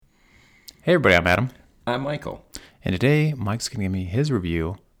Hey everybody, I'm Adam, I'm Michael. and today Mike's going to give me his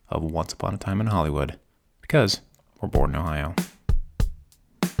review of Once Upon a Time in Hollywood, because we're born in Ohio.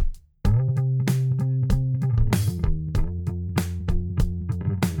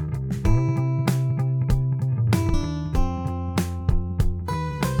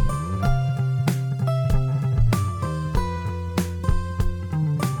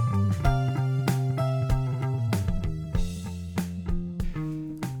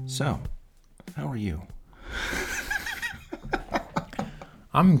 So, how are you?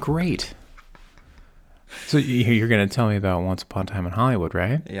 I'm great. So you're going to tell me about Once Upon a Time in Hollywood,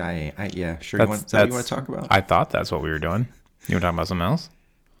 right? Yeah, sure. Is that what you want to talk about? I thought that's what we were doing. You want to talk about something else?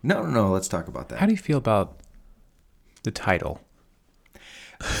 No, let's talk about that. How do you feel about the title?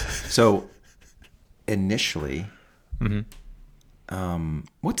 So, initially, Mm-hmm.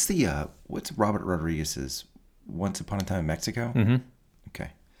 what's Robert Rodriguez's Once Upon a Time in Mexico? Mm-hmm.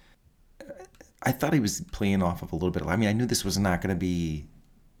 Okay. I thought he was playing off of a little bit. I mean, I knew this was not going to be,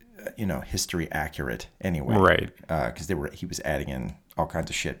 history accurate anyway. Right. Because he was adding in all kinds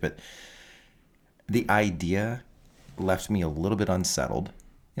of shit. But the idea left me a little bit unsettled.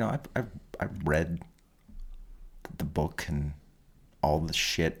 I've read the book and all the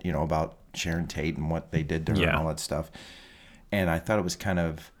shit, about Sharon Tate and what they did to her and all that stuff. And I thought it was kind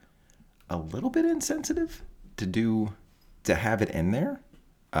of a little bit insensitive to have it in there.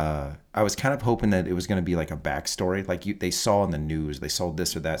 I was kind of hoping that it was going to be like a backstory, like they saw in the news, they saw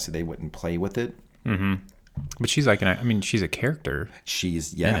this or that, so they wouldn't play with it. Mm-hmm. But she's like, she's a character.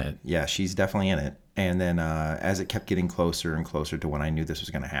 She's in it. Yeah, she's definitely in it. And then as it kept getting closer and closer to when I knew this was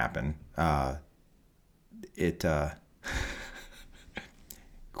going to happen,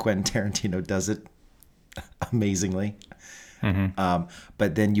 Quentin Tarantino does it amazingly. Mm-hmm.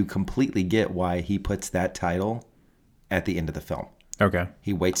 But then you completely get why he puts that title at the end of the film. Okay.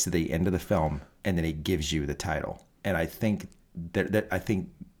 He waits to the end of the film and then he gives you the title. And I think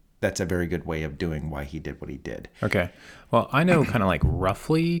that's a very good way of doing why he did what he did. Okay. Well, I know kind of like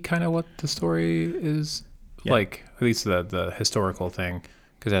roughly kind of what the story is, like at least the historical thing,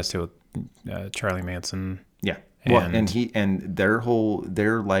 because it has to do with Charlie Manson. Yeah. They're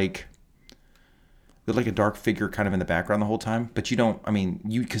like a dark figure kind of in the background the whole time, but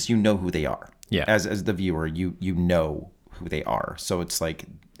because you know who they are. Yeah. As the viewer, you know who they are. So it's like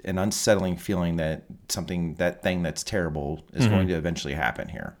an unsettling feeling that that thing that's terrible is going to eventually happen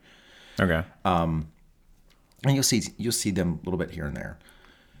here. Okay. And you'll see them a little bit here and there.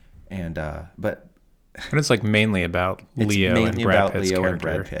 And but it's like mainly about Leo and Brad Pitt's character. And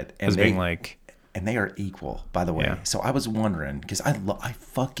Brad Pitt. And being like, and they are equal, by the way. Yeah. So I was wondering, because I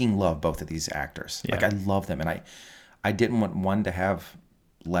fucking love both of these actors. Yeah. Like, I love them. And I didn't want one to have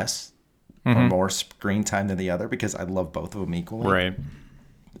less or more screen time than the other, because I love both of them equally. right.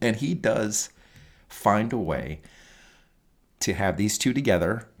 And he does find a way to have these two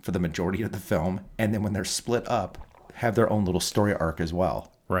together for the majority of the film. And then when they're split up, have their own little story arc as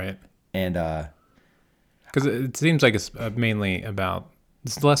well. Right. And, because it seems like it's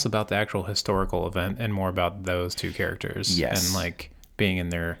it's less about the actual historical event and more about those two characters. Yes. And like being in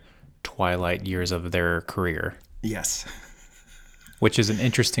their twilight years of their career. yes. Which is an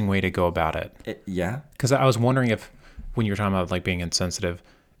interesting way to go about it. Yeah. Because I was wondering if, when you were talking about like being insensitive,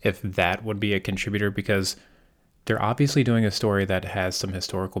 if that would be a contributor, because they're obviously doing a story that has some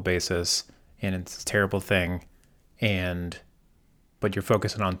historical basis and it's a terrible thing, but you're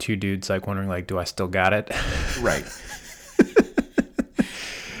focusing on two dudes like wondering like, do I still got it? Right.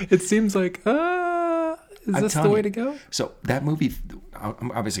 It seems like, is this the way to go? So that movie,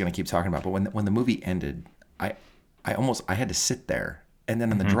 I'm obviously going to keep talking about, but when the movie ended, I had to sit there, and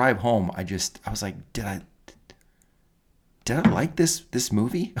then on the drive home, I was like, did I like this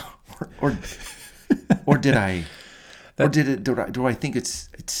movie, or did I, do I think it's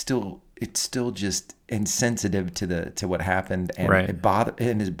still just insensitive to what happened, and right. it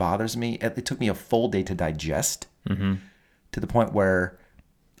bothers me. It took me a full day to digest, to the point where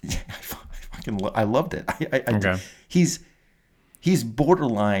I loved it. Okay. He's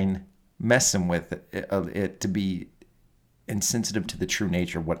borderline messing with it to be insensitive to the true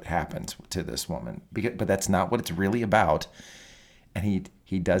nature of what happens to this woman, but that's not what it's really about. And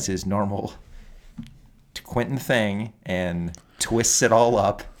he does his normal Quentin thing and twists it all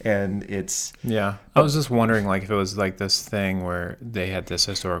up, and it's I was just wondering like if it was like this thing where they had this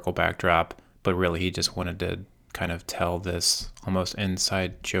historical backdrop, but really he just wanted to kind of tell this almost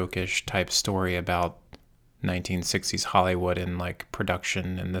inside joke-ish type story about 1960s Hollywood and like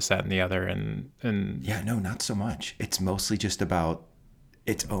production and this, that, and the other, and yeah, no, not so much. It's mostly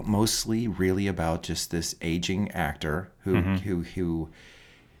really about just this aging actor who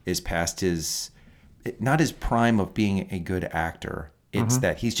is past his, not his prime of being a good actor. It's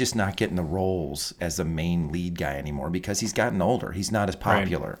that he's just not getting the roles as the main lead guy anymore because he's gotten older. He's not as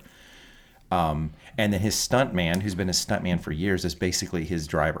popular. And then his stuntman, who's been a stuntman for years, is basically his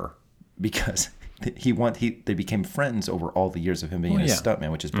driver because they became friends over all the years of him being a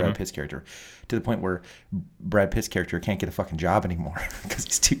stuntman, which is Brad Pitt's character, to the point where Brad Pitt's character can't get a fucking job anymore because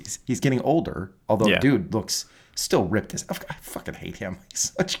he's getting older. Although the dude looks still ripped as I fucking hate him.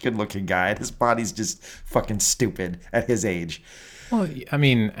 He's such a good looking guy, and his body's just fucking stupid at his age. Well, I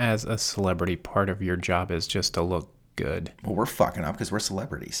mean, as a celebrity, part of your job is just to look good. Well, we're fucking up because we're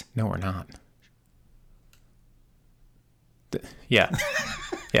celebrities. No, we're not. Yeah.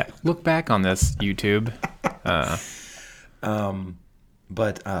 Yeah. Look back on this, YouTube.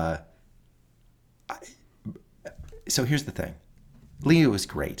 So here's the thing. Leo is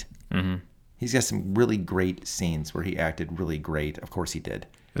great. Mm-hmm. He's got some really great scenes where he acted really great. Of course he did.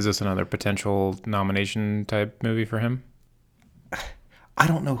 Is this another potential nomination type movie for him? I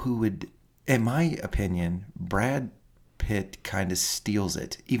don't know who would. In my opinion, Brad Pitt kind of steals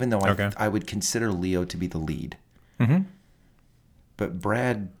it, even though I would consider Leo to be the lead. Mm-hmm. But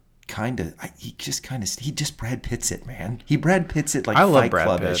Brad he just Brad Pitts it, man. He Brad Pitts it like I love Fight Brad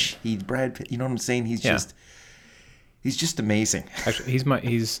Club-ish. Pitt. He Brad Pitt, you know what I'm saying? He's just amazing. Actually,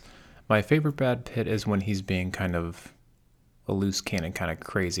 he's my favorite Brad Pitt is when he's being kind of a loose cannon, kind of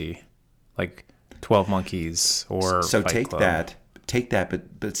crazy, like 12 Monkeys or so Fight take Club. that,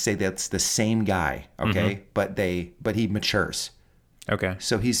 but say that's the same guy, okay? Mm-hmm. But he matures. Okay.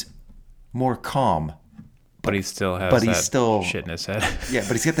 So he's more calm. But he still has shit in his head. Yeah,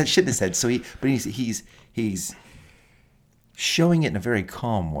 but he's got that shit in his head. So he's showing it in a very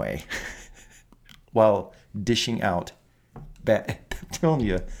calm way, while dishing out. I'm telling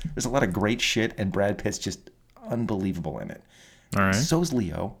you, there's a lot of great shit, and Brad Pitt's just unbelievable in it. All right. So's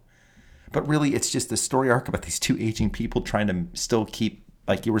Leo, but really, it's just the story arc about these two aging people trying to still keep,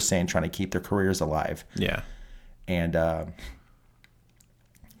 like you were saying, trying to keep their careers alive. Yeah. And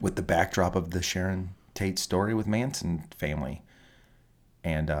with the backdrop of the Sharon Tate story with Manson family,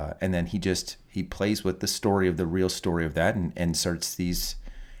 and then he plays with the story of the real story of that, and inserts these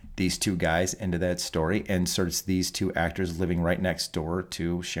two guys into that story, inserts these two actors living right next door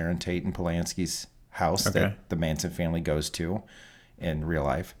to Sharon Tate and Polanski's house that the Manson family goes to in real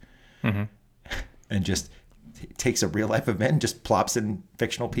life, and just takes a real life event and just plops in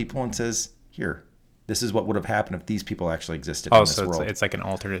fictional people and says, "Here, this is what would have happened if these people actually existed in this world." So it's like an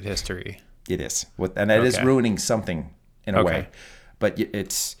alternate history. It is, and it is ruining something in a way, but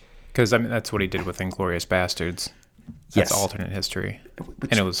it's because that's what he did with Inglourious Bastards. That's alternate history,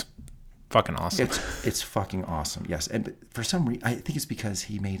 and it was fucking awesome. It's fucking awesome. Yes, and for some reason, I think it's because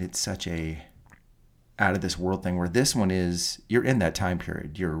he made it such a out of this world thing. Where this one is, you're in that time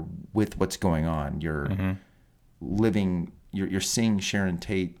period. You're with what's going on. You're living. You're seeing Sharon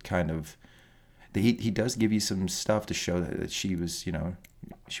Tate kind of. He does give you some stuff to show that she was,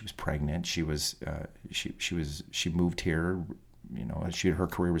 she was pregnant. She was she moved here. Her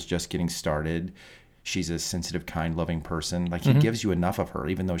career was just getting started. She's a sensitive, kind, loving person. Like he gives you enough of her,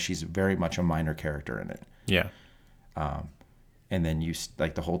 even though she's very much a minor character in it. Yeah. And then you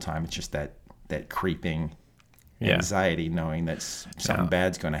like the whole time it's just that creeping anxiety, knowing that something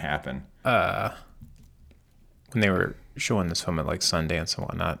bad's going to happen. When they were showing this film at like Sundance and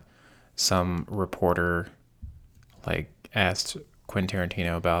whatnot, some reporter asked Quentin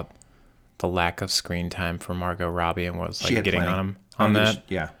Tarantino about the lack of screen time for Margot Robbie and was getting on him on that.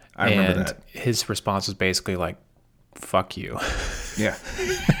 Yeah, I remember that. His response was basically like, "Fuck you." Yeah.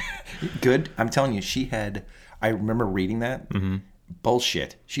 Good. I'm telling you, I remember reading that. Mm-hmm.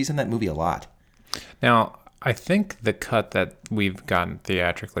 Bullshit. She's in that movie a lot. Now, I think the cut that we've gotten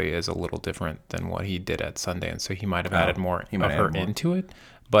theatrically is a little different than what he did at Sundance, so he might have added more of her into it.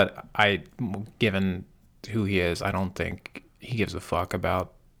 But given who he is, I don't think he gives a fuck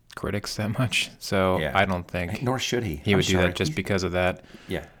about critics that much. So I don't think... Nor should he. He would do that just because of that.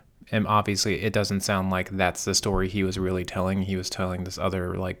 Yeah. And obviously, it doesn't sound like that's the story he was really telling. He was telling this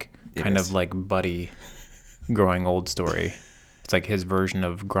other, kind of buddy growing old story. It's like his version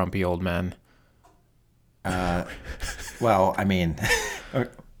of Grumpy Old Men. Well, I mean,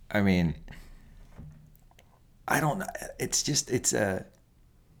 I don't know. It's just,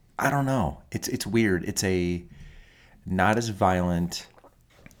 I don't know. It's weird. It's not as violent,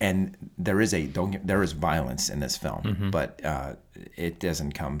 and there is violence in this film, but it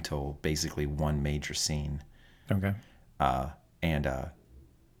doesn't come till basically one major scene. Okay. And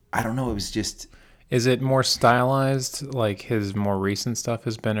I don't know. It was just. Is it more stylized like his more recent stuff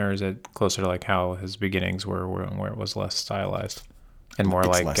has been, or is it closer to like how his beginnings were where it was less stylized? And more it's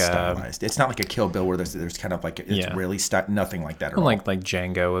like less stylized. It's not like a Kill Bill where there's kind of like it's Yeah. really nothing like that at all. like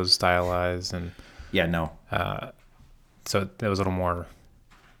Django was stylized, and Yeah, no, so it was a little more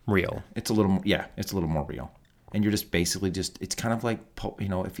real. it's a little more real. And you're just basically it's kind of like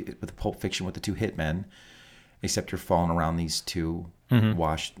with Pulp Fiction with the two hitmen, except you're falling around these two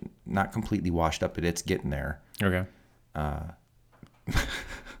washed, not completely washed up, but it's getting there. Okay.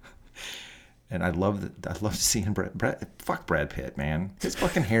 And I love seeing fuck Brad Pitt, man. His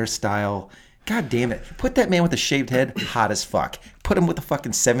fucking hairstyle. God damn it. Put that man with a shaved head, hot as fuck. Put him with a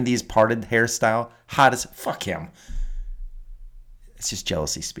fucking 70s parted hairstyle, hot as fuck him. It's just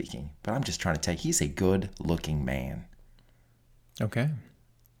jealousy speaking. But I'm just trying to tell you, he's a good looking man. Okay.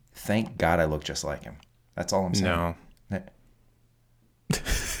 Thank God I look just like him. That's all I'm saying. No.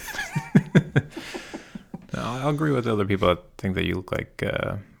 No, I'll agree with other people that think that you look like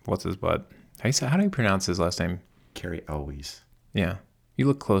what's his butt? How do you pronounce his last name? Carrie Elwes. Yeah, you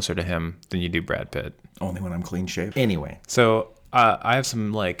look closer to him than you do Brad Pitt. Only when I'm clean shaved. Anyway, So I have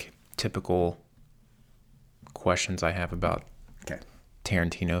some like typical questions I have about okay.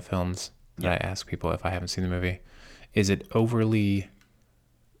 Tarantino films that I ask people if I haven't seen the movie. Is it overly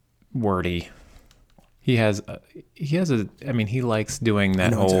wordy? He likes doing that I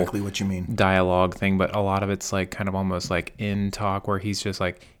know whole exactly what you mean. dialogue thing, but a lot of it's like kind of almost like in talk where he's just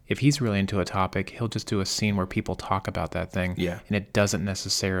like, if he's really into a topic, he'll just do a scene where people talk about that thing. Yeah. And it doesn't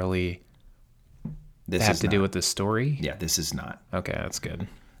necessarily have to do with the story. Yeah, this is not. Okay, that's good.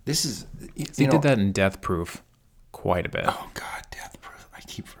 This is. He did that in Death Proof quite a bit. Oh God, Death Proof.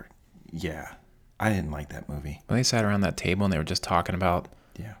 Yeah, I didn't like that movie. When they sat around that table and they were just talking about,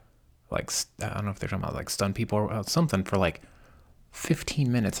 Yeah. like, I don't know if they're talking about like stunt people or something for like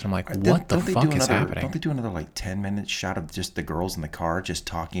 15 minutes. And I'm like, what the fuck is happening? Don't they do another like 10-minute shot of just the girls in the car just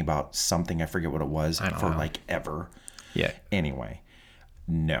talking about something? I forget what it was for like ever. Yeah. Anyway,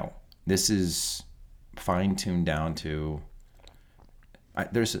 no. This is fine-tuned down to.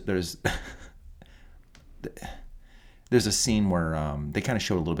 There's a scene where they kind of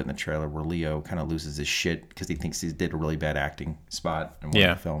showed a little bit in the trailer where Leo kind of loses his shit because he thinks he did a really bad acting spot in one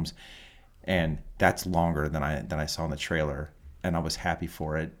of the films, and that's longer than I saw in the trailer, and I was happy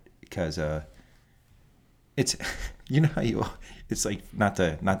for it because it's how it's like not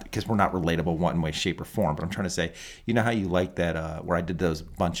because we're not relatable one way, shape, or form, but I'm trying to say how you like that where I did those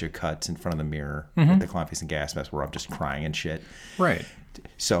bunch of cuts in front of the mirror with the clown face and gas mask where I'm just crying and shit. Right.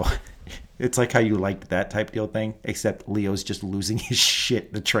 So it's like how you like that type deal thing, except Leo's just losing his shit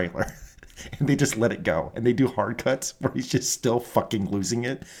in the trailer. And they just let it go. And they do hard cuts where he's just still fucking losing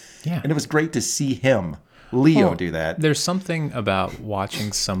it. Yeah. And it was great to see Leo do that. There's something about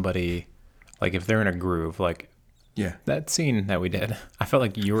watching somebody, like if they're in a groove, like that scene that we did, I felt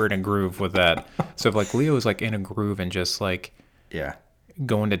like you were in a groove with that. So if like Leo was like in a groove and just like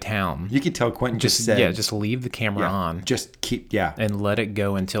going to town. You could tell Quentin just said... just leave the camera on. Just keep... And let it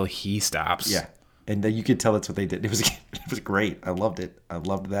go until he stops. Yeah. And then you could tell that's what they did. It was great. I loved it. I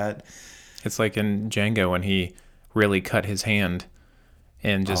loved that. It's like in Django when he really cut his hand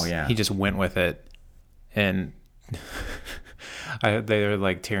and he just went with it. And they were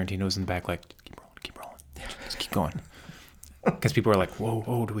like, Tarantino's in the back like, keep rolling. Just keep going. Because people are like,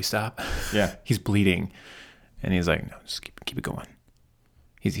 whoa, do we stop? Yeah. He's bleeding. And he's like, no, just keep it going.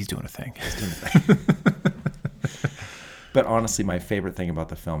 He's doing a thing. But honestly, my favorite thing about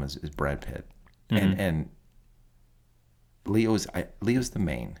the film is Brad Pitt. And Leo's the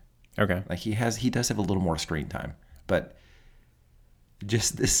main. Okay. Like he does have a little more screen time, but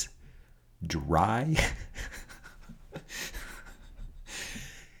just this dry.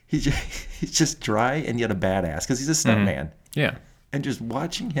 he's just dry and yet a badass because he's a stuntman. Yeah. And just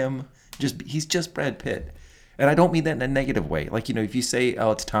watching him, he's just Brad Pitt. And I don't mean that in a negative way. Like, if you say,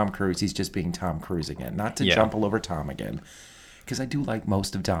 oh, it's Tom Cruise, he's just being Tom Cruise again. Not to jump all over Tom again. Because I do like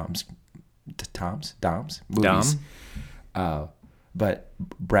most of Dom's movies. But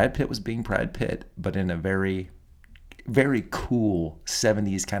Brad Pitt was being Brad Pitt, but in a very, very cool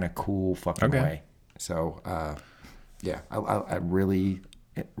 70s kind of cool fucking way. So, I really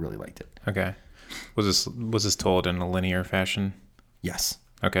liked it. Okay. Was this told in a linear fashion? Yes.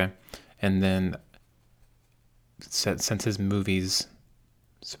 Okay. And then since his movies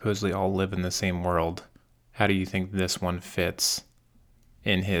supposedly all live in the same world, how do you think this one fits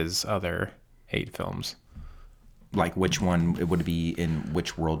in his other 8 films? Like which one it would be in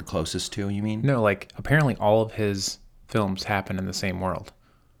which world closest to, you mean? No, like apparently all of his films happen in the same world.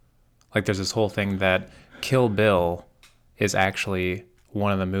 Like there's this whole thing that Kill Bill is actually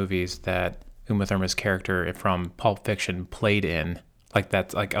one of the movies that Uma Thurman's character from Pulp Fiction played in Like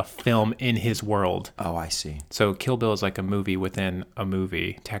that's like a film in his world. Oh, I see. So Kill Bill is like a movie within a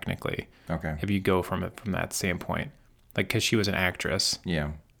movie, technically. Okay. If you go from it from that standpoint, like because she was an actress.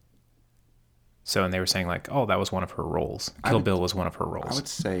 Yeah. So and they were saying like, oh, that was one of her roles. Kill Bill was one of her roles. I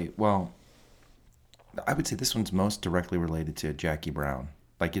would say, this one's most directly related to Jackie Brown.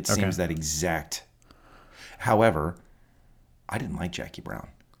 Like it seems that exact. However, I didn't like Jackie Brown.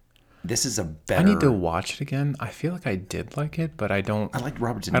 This is a better. I need to watch it again. I feel like I did like it, but I don't. I liked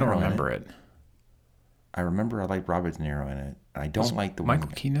Robert De Niro. I don't remember it. I remember I liked Robert De Niro in it. I don't like the Michael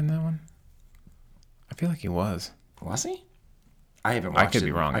one. Keaton in that one. I feel like he was. Was he? I haven't watched it. I could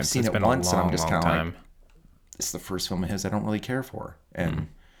be wrong. I've seen it's it been once, a long, and I'm just long kind of time. like, this is the first film of his I don't really care for, and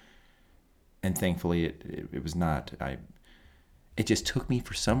thankfully it was not. It just took me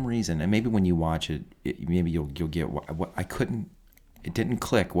for some reason, and maybe when you watch it, maybe you'll get what I couldn't. It didn't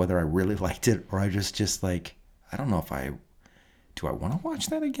click whether I really liked it or I just like I don't know if I want to watch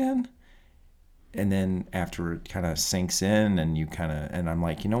that again. And then after it kind of sinks in, and and I'm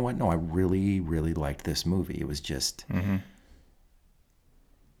like, you know what? No, I really, really liked this movie. It was just.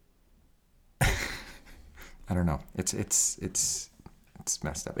 I don't know. It's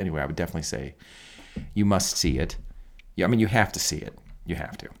messed up. Anyway, I would definitely say you must see it. Yeah, I mean you have to see it. You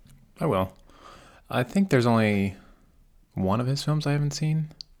have to. I will. I think there's only one of his films I haven't seen.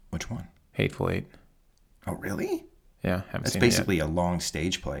 Which one? Hateful Eight. Oh, really? Yeah, haven't That's seen basically it a long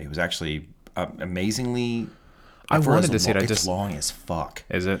stage play. It was actually amazingly. I for wanted as to see it. It's long as fuck.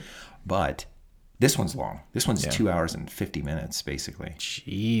 Yet. Is it? But this one's long. This one's 2 hours and 50 minutes, basically.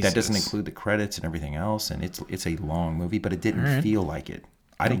 Jesus. That doesn't include the credits and everything else, and it's a long movie, but it didn't feel like it.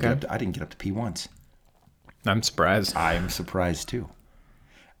 I didn't get up to pee once. I'm surprised. I'm surprised too.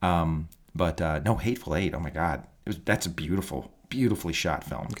 But no, Hateful Eight. Oh my God, that's a beautifully shot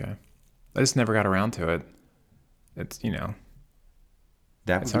film. Okay. I just never got around to it. It's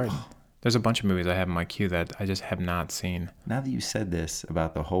it's hard. There's a bunch of movies I have in my queue that I just have not seen. Now that you said this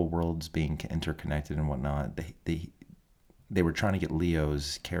about the whole worlds being interconnected and whatnot, they were trying to get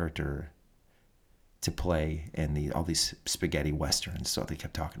Leo's character to play in all these spaghetti westerns. So they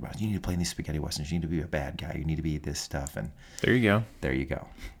kept talking about, you need to play in these spaghetti westerns. You need to be a bad guy. You need to be this stuff. And there you go. There you go.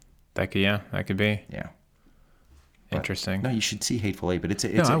 That could be. Yeah. Interesting. No, you should see Hateful Eight, but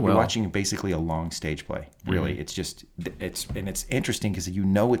you're watching basically a long stage play. Really, it's interesting because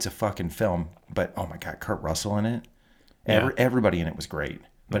it's a fucking film. But oh my God, Kurt Russell in it, everybody in it was great.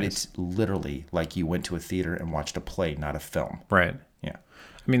 But it's literally like you went to a theater and watched a play, not a film. Right. Yeah.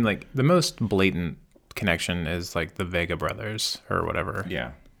 I mean, like the most blatant connection is like the Vega brothers or whatever.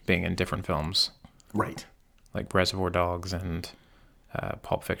 Yeah. Being in different films. Right. Like Reservoir Dogs and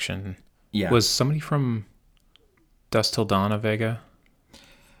Pulp Fiction. Yeah. Was somebody from Dusk Till Dawn a Vega?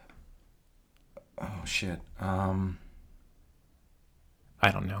 Oh shit. I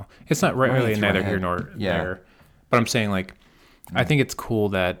don't know. It's not really neither here nor there. But I'm saying like, I think it's cool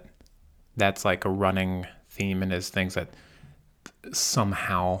that that's like a running theme in his things that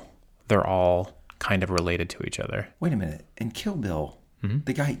somehow they're all kind of related to each other. Wait a minute. In Kill Bill,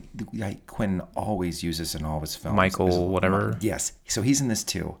 the guy Quentin always uses in all of his films. Michael, whatever. Yes. So he's in this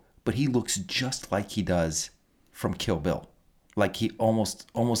too, but he looks just like he does from Kill Bill. Like he almost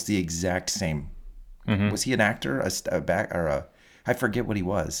the exact same. Was he an actor? I forget what he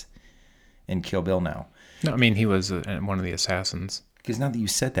was in Kill Bill now. No, I mean he was one of the assassins. Because now that you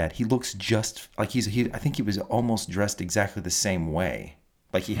said that, he looks just like I think he was almost dressed exactly the same way.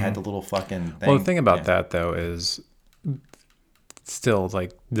 Like he had the little fucking thing. Well, the thing about that though is still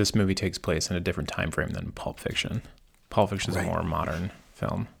like this movie takes place in a different time frame than Pulp Fiction. Pulp Fiction is a more modern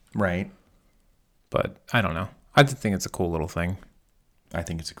film. Right. But I don't know. I just think it's a cool little thing. I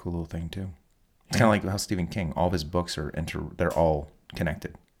think it's a cool little thing too. It's kind of like how Stephen King, all of his books they're all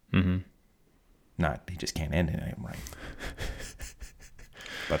connected. Mm-hmm. Not, he just can't end any of them right.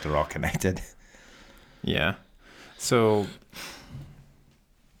 But they're all connected. Yeah. So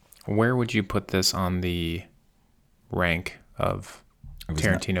where would you put this on the rank of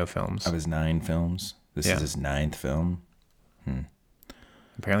Tarantino films? Of his 9 films. This is his 9th film.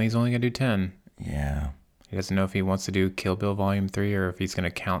 Apparently he's only going to do 10. Yeah. He doesn't know if he wants to do Kill Bill Volume 3 or if he's going to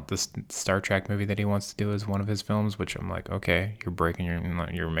count the Star Trek movie that he wants to do as one of his films, which I'm like, okay,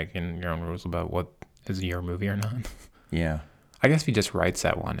 you're making your own rules about what is your movie or not. Yeah. I guess if he just writes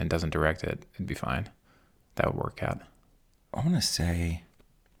that one and doesn't direct it, it'd be fine. That would work out. I'm going to say,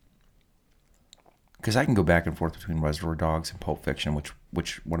 because I can go back and forth between Reservoir Dogs and Pulp Fiction,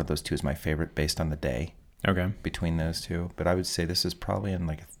 which one of those two is my favorite based on the day. Okay. Between those two. But I would say this is probably in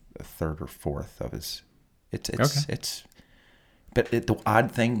like a third or fourth of his. It's But the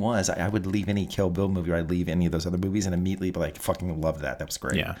odd thing was, I would leave any Kill Bill movie or I'd leave any of those other movies and immediately be like, fucking love that. That was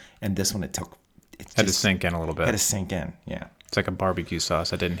great. Yeah. And this one, it Had to sink in a little bit. had to sink in. Yeah. It's like a barbecue sauce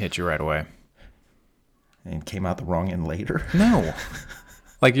that didn't hit you right away. And came out the wrong end later. No.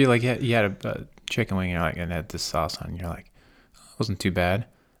 Like you had a chicken wing, and it had this sauce on, and you're like, oh, it wasn't too bad.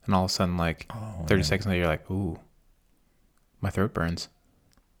 And all of a sudden, like 30 seconds later, you're like, ooh, my throat burns.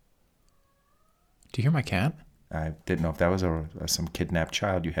 Do you hear my cat? I didn't know if that was some kidnapped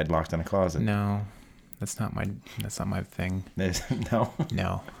child you had locked in a closet. No, that's not my thing. No.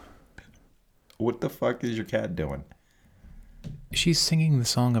 No. What the fuck is your cat doing? She's singing the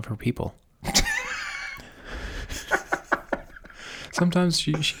song of her people. Sometimes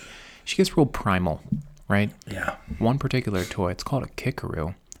she gets real primal, right? Yeah. One particular toy, it's called a kickaroo.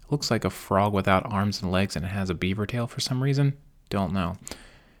 It looks like a frog without arms and legs, and it has a beaver tail for some reason. Don't know.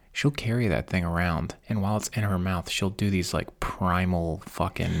 She'll carry that thing around, and while it's in her mouth, she'll do these like primal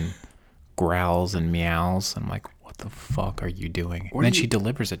fucking growls and meows. I'm like, what the fuck are you doing? And then she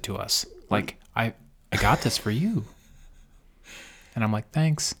delivers it to us. Like, I got this for you. And I'm like,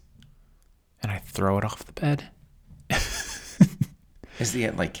 thanks. And I throw it off the bed. Is the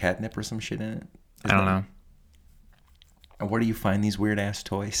like catnip or some shit in it? I don't know. And where do you find these weird ass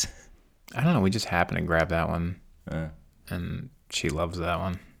toys? I don't know. We just happened to grab that one. And she loves that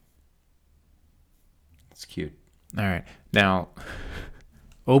one. It's cute. All right. Now,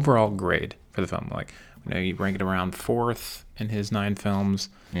 overall grade for the film. Like, you know, you rank it around 4th in his 9 films.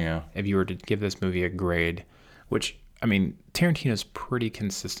 Yeah. If you were to give this movie a grade, which, I mean, Tarantino's pretty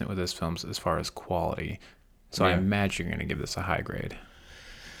consistent with his films as far as quality. So I imagine you're going to give this a high grade.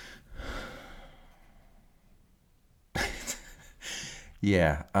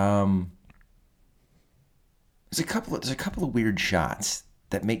 Yeah. There's a couple of weird shots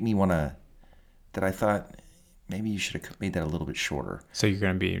that make me want to, that I thought maybe you should have made that a little bit shorter. So you're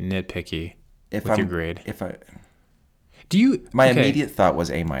going to be nitpicky with your grade. My immediate thought was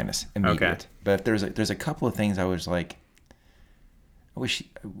A-. Immediate. Okay. But there's a couple of things I was like, I wish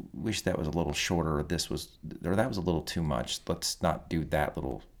that was a little shorter, or that was a little too much. Let's not do that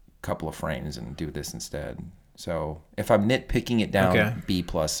little couple of frames and do this instead. So if I'm nitpicking it down, B+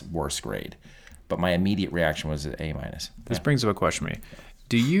 worst grade. But my immediate reaction was A-. This brings up a question to me.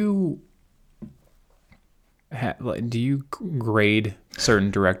 Do you grade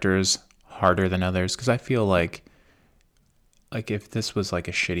certain directors harder than others? Because I feel like if this was like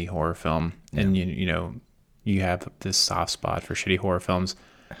a shitty horror film, and you know you have this soft spot for shitty horror films,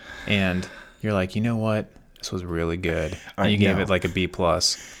 and you're like, you know what, this was really good, and you gave it like a B+.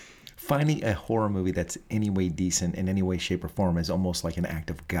 Finding a horror movie that's any way decent in any way, shape, or form is almost like an act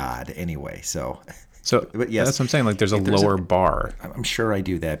of God anyway. So but yes, that's what I'm saying. Like, there's a lower bar. I'm sure I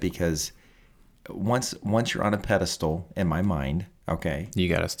do that because once you're on a pedestal in my mind, okay, you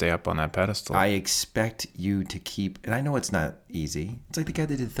got to stay up on that pedestal. I expect you to keep, and I know it's not easy. It's like the guy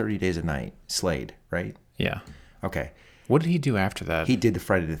that did 30 Days a Night, Slade, right? Yeah. Okay. What did he do after that? He did the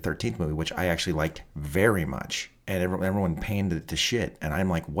Friday the 13th movie, which I actually liked very much. And everyone panned it to shit. And I'm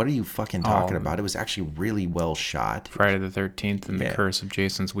like, what are you fucking talking about? It was actually really well shot. Friday the 13th and the Curse of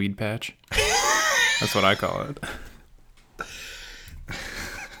Jason's Weed Patch. That's what I call it.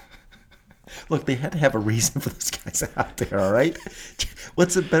 Look, they had to have a reason for those guys out there, all right?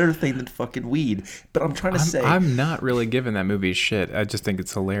 What's a better thing than fucking weed? But I'm trying to say... I'm not really giving that movie shit. I just think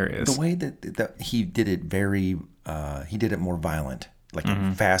it's hilarious. The way that he did it he did it more violent. Like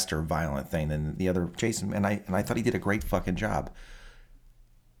a faster, violent thing than the other Jason. And I thought he did a great fucking job.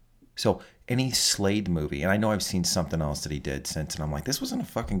 So any Slade movie, and I know I've seen something else that he did since, and I'm like, this wasn't a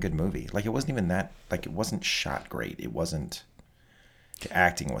fucking good movie. Like, it wasn't even that, like, it wasn't shot great. It wasn't, the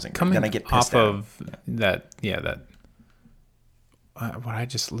acting wasn't great. Then I get pissed off of that, what I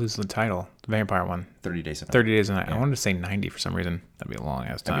just lose the title? The vampire one. 30 Days a Night. 30 Days a Night. Yeah. I wanted to say 90 for some reason. That'd be a long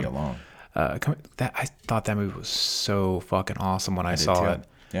ass time. That'd be a long. I thought that movie was so fucking awesome when I saw it.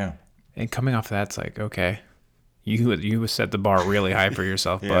 Yeah. And coming off of that, it's like, okay, you set the bar really high for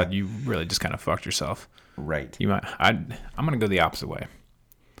yourself, but you really just kind of fucked yourself. Right. I'm gonna go the opposite way.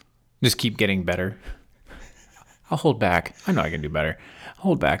 Just keep getting better. I'll hold back. I know I can do better. I'll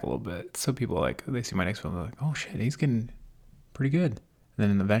hold back a little bit. So people they see my next film, they're like, oh shit, he's getting pretty good. And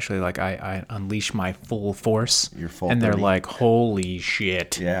then eventually, I unleash my full force. Your full. And 30. they're like, holy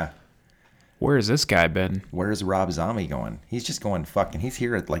shit. Yeah. Where's this guy been? Where's Rob Zombie going? He's just going fucking... He's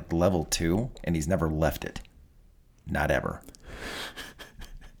here at like level 2, and he's never left it. Not ever.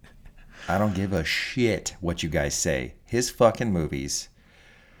 I don't give a shit what you guys say. His fucking movies.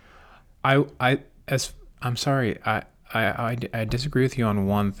 I'm sorry. I disagree with you on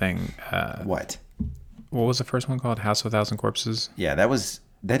one thing. What? what was the first one called? House of a Thousand Corpses. Yeah, that was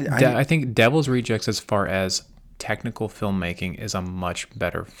that. I think Devil's Rejects, as far as technical filmmaking, is a much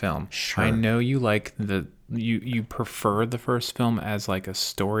better film. Sure. I know you like you prefer the first film as like a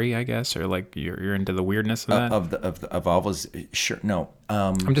story, I guess, or like you're into the weirdness of that. Of all those. Sure, no.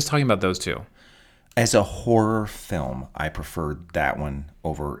 I'm just talking about those two. As a horror film, I preferred that one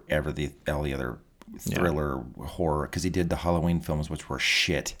over all the other thriller horror, because he did the Halloween films, which were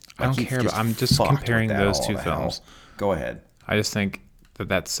shit. I don't care, but I'm just comparing those two films. Go ahead. I just think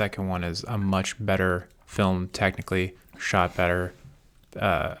that second one is a much better film, technically shot better.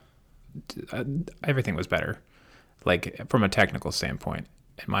 Everything was better, like from a technical standpoint,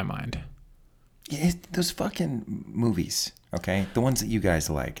 in my mind. Yeah, those fucking movies, okay, the ones that you guys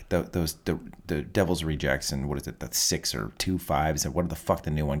like, the Devil's Rejects, and what is it, the 6 or 2 5s, and what the fuck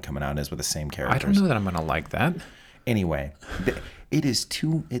the new one coming out is with the same characters. I don't know that I'm gonna like that. Anyway, it's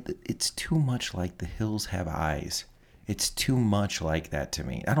too much like The Hills Have Eyes. It's too much like that to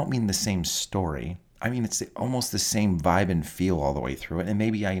me. I don't mean the same story. I mean, it's almost the same vibe and feel all the way through it. And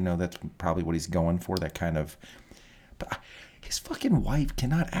maybe I know that's probably what he's going for, that kind of. But his fucking wife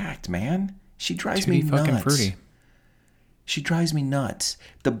cannot act, man. She drives me nuts. Fucking fruity. She drives me nuts.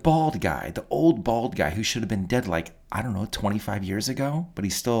 The bald guy, the old bald guy who should have been dead like, I don't know, 25 years ago, but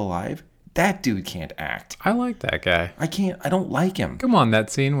he's still alive. That dude can't act. I like that guy. I don't like him. Come on, that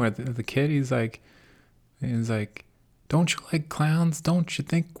scene where the kid, he's like, don't you like clowns? Don't you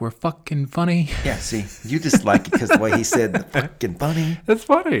think we're fucking funny? Yeah, see, you just like it because the way he said fucking funny. That's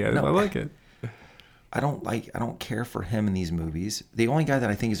funny. I like it. I don't care for him in these movies. The only guy that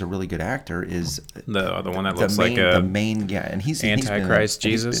I think is a really good actor is the one that looks like the main guy, and he's Antichrist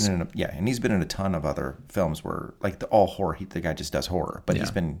Jesus. And he's been in a ton of other films where like the all horror. The guy just does horror, but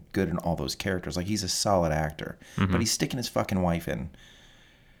he's been good in all those characters. Like he's a solid actor, but he's sticking his fucking wife in.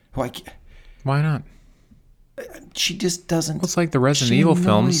 Why not? She just doesn't. Well, it's like the Resident Evil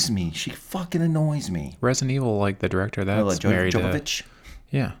films. She annoys me. She fucking annoys me. Resident Evil, like the director that's married Jovovich.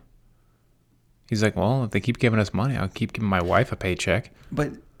 Yeah. He's like, well, if they keep giving us money, I'll keep giving my wife a paycheck.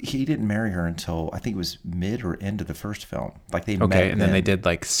 But he didn't marry her until I think it was mid or end of the first film. Like they met, and then they did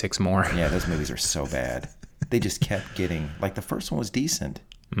like 6 more. Yeah, those movies are so bad. They just kept getting like the first one was decent,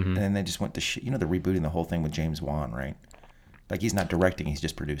 and then they just went to shit. You know, they're rebooting the whole thing with James Wan, right? Like he's not directing; he's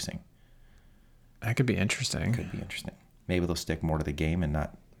just producing. That could be interesting. Could be interesting. Maybe they'll stick more to the game and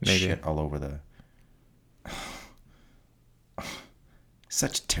not shit all over the.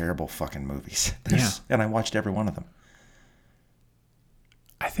 Such terrible fucking movies. And I watched every one of them.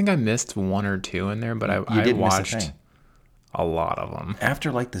 I think I missed 1 or 2 in there, but I watched a lot of them. After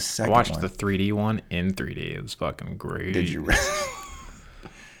like the second I watched the 3D one in 3D. It was fucking great. Did you?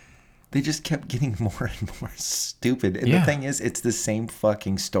 They just kept getting more and more stupid. And the thing is, it's the same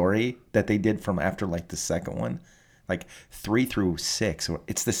fucking story that they did from after like the second one. Like 3 through 6.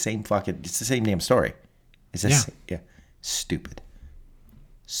 It's the same damn story. It's just, stupid.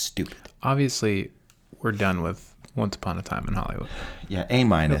 Obviously, we're done with Once Upon a Time in Hollywood. Yeah, A-.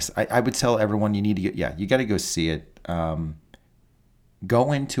 I would tell everyone you need to you got to go see it.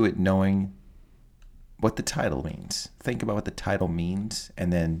 Go into it knowing what the title means. Think about what the title means,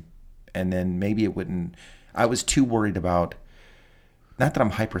 and then maybe it wouldn't. I was too worried about. Not that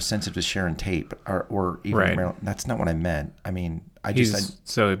I'm hypersensitive to Sharon Tate, or even Marilyn. That's not what I meant. I mean,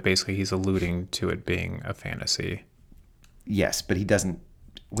 so basically he's alluding to it being a fantasy. Yes, but he doesn't.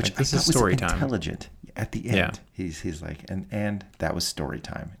 Which like, this I is thought story was time. Intelligent at the end. Yeah. He's like, and that was story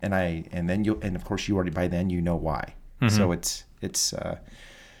time, and of course you already by then you know why. Mm-hmm. So it's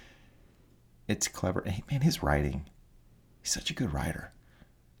clever. Man, his writing, he's such a good writer.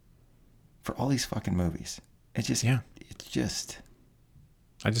 For all these fucking movies, it's just.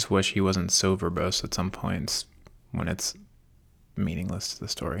 I just wish he wasn't so verbose at some points when it's meaningless to the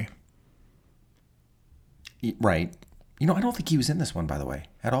story. Right. You know, I don't think he was in this one, by the way,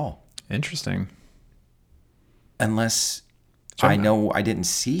 at all. Interesting. Unless I know I didn't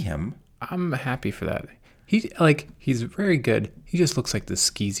see him. I'm happy for that. He's very good. He just looks like the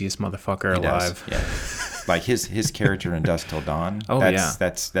skeeziest motherfucker alive. Yeah. Like his character in Dusk Till Dawn. Oh,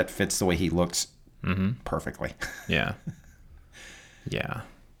 that fits the way he looks perfectly. Yeah. Yeah.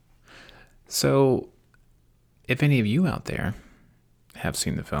 So, if any of you out there have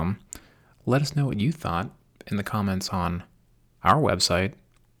seen the film, let us know what you thought in the comments on our website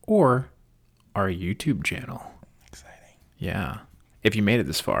or our YouTube channel. Exciting. Yeah. If you made it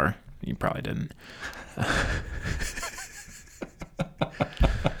this far, you probably didn't.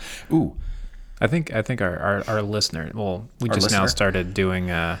 Ooh. I think our listener, well, we just now started doing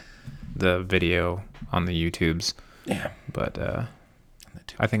the video on the YouTubes. Yeah. But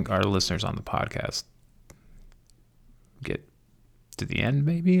I think our listeners on the podcast get to the end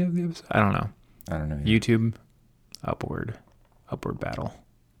maybe of the episode. I don't know. I don't know. YouTube, upward battle.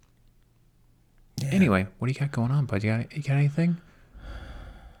 Yeah. Anyway, what do you got going on, bud? You got anything?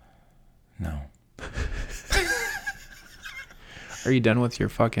 No. Are you done with your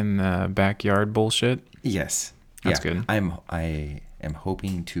fucking backyard bullshit? Yes. That's good. I am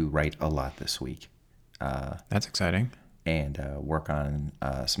hoping to write a lot this week. That's exciting. And work on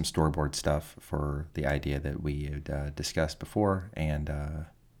some storyboard stuff for the idea that we had discussed before. And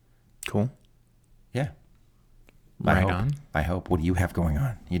Cool. yeah. Right on. I hope. What do you have going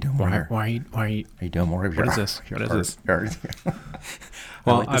on? You doing more? Why are you? Are you doing more of your? What is this? your What is art? this? Well, I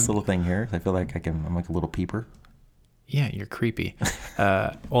Well, like this little thing here. I feel like I'm like a little peeper. Yeah, you're creepy.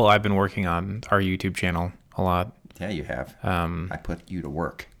 Well, I've been working on our YouTube channel a lot. Yeah, you have. I put you to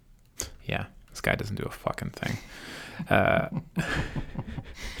work. Yeah, this guy doesn't do a fucking thing.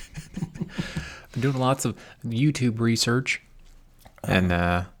 Been doing lots of YouTube research, and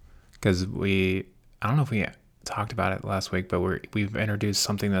because I don't know if we talked about it last week, but we've introduced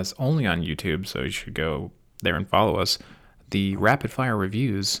something that's only on YouTube, so you should go there and follow us. The rapid fire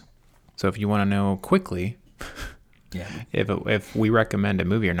reviews. So if you want to know quickly, Yeah. if we recommend a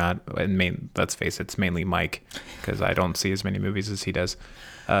movie or not, and let's face it, it's mainly Mike because I don't see as many movies as he does.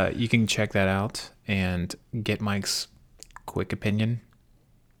 You can check that out and get Mike's quick opinion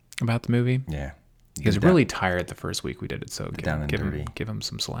about the movie. Yeah. He was really tired the first week we did it, so give him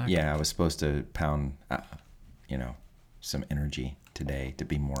some slack. Yeah, I was supposed to pound, some energy today to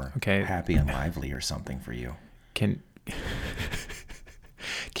be more happy and lively or something for you. Can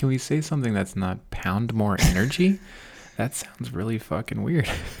we say something that's not pound more energy? That sounds really fucking weird.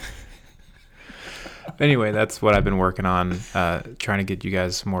 Anyway, that's what I've been working on, trying to get you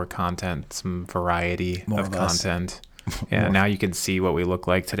guys some more content, some variety of content. Yeah, now you can see what we look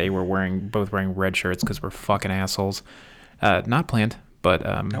like. Today we're both wearing red shirts because we're fucking assholes. Not planned, but...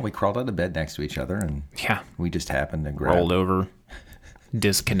 No, we crawled out of bed next to each other and we just happened to grab... Rolled over,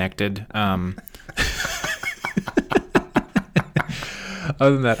 disconnected.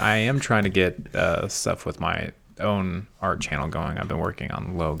 Other than that, I am trying to get stuff with my own art channel going. I've been working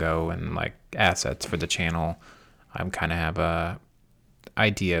on logo and like assets for the channel. I kind of have a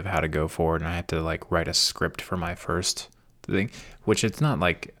idea of how to go forward, and I have to like write a script for my first thing, which it's not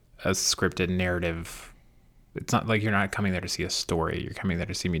like a scripted narrative. It's not like you're not coming there to see a story. You're coming there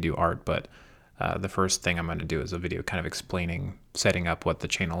to see me do art, but the first thing I'm going to do is a video kind of explaining, setting up what the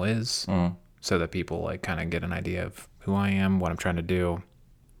channel is so that people like kind of get an idea of who I am, what I'm trying to do,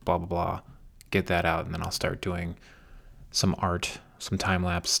 blah, blah, blah. Get that out, and then I'll start doing some art, some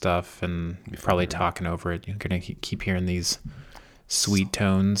time-lapse stuff, and probably talking over it. You're going to keep hearing these sweet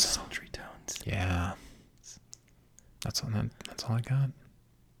tones. Sultry tones. Yeah. That's all I got.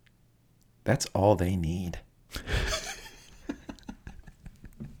 That's all they need.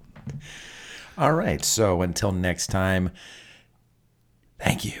 All right, so until next time,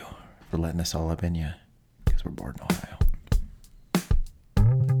 thank you for letting us all up in you, because we're bored in Ohio.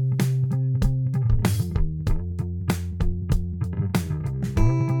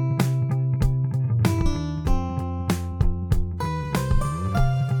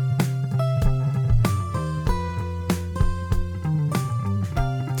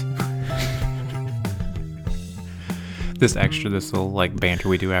 This little like banter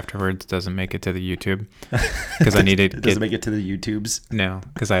we do afterwards doesn't make it to the YouTube because I need to It doesn't make it to the YouTubes. No,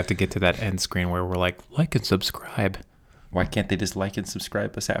 because I have to get to that end screen where we're like and subscribe. Why can't they just like and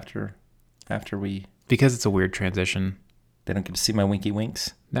subscribe us after we? Because it's a weird transition. They don't get to see my winky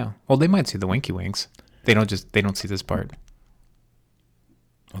winks. No, well they might see the winky winks. They don't see this part.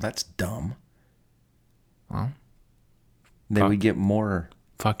 Well, that's dumb. Well, Then we get more.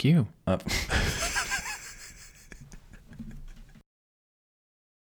 Fuck you. Up.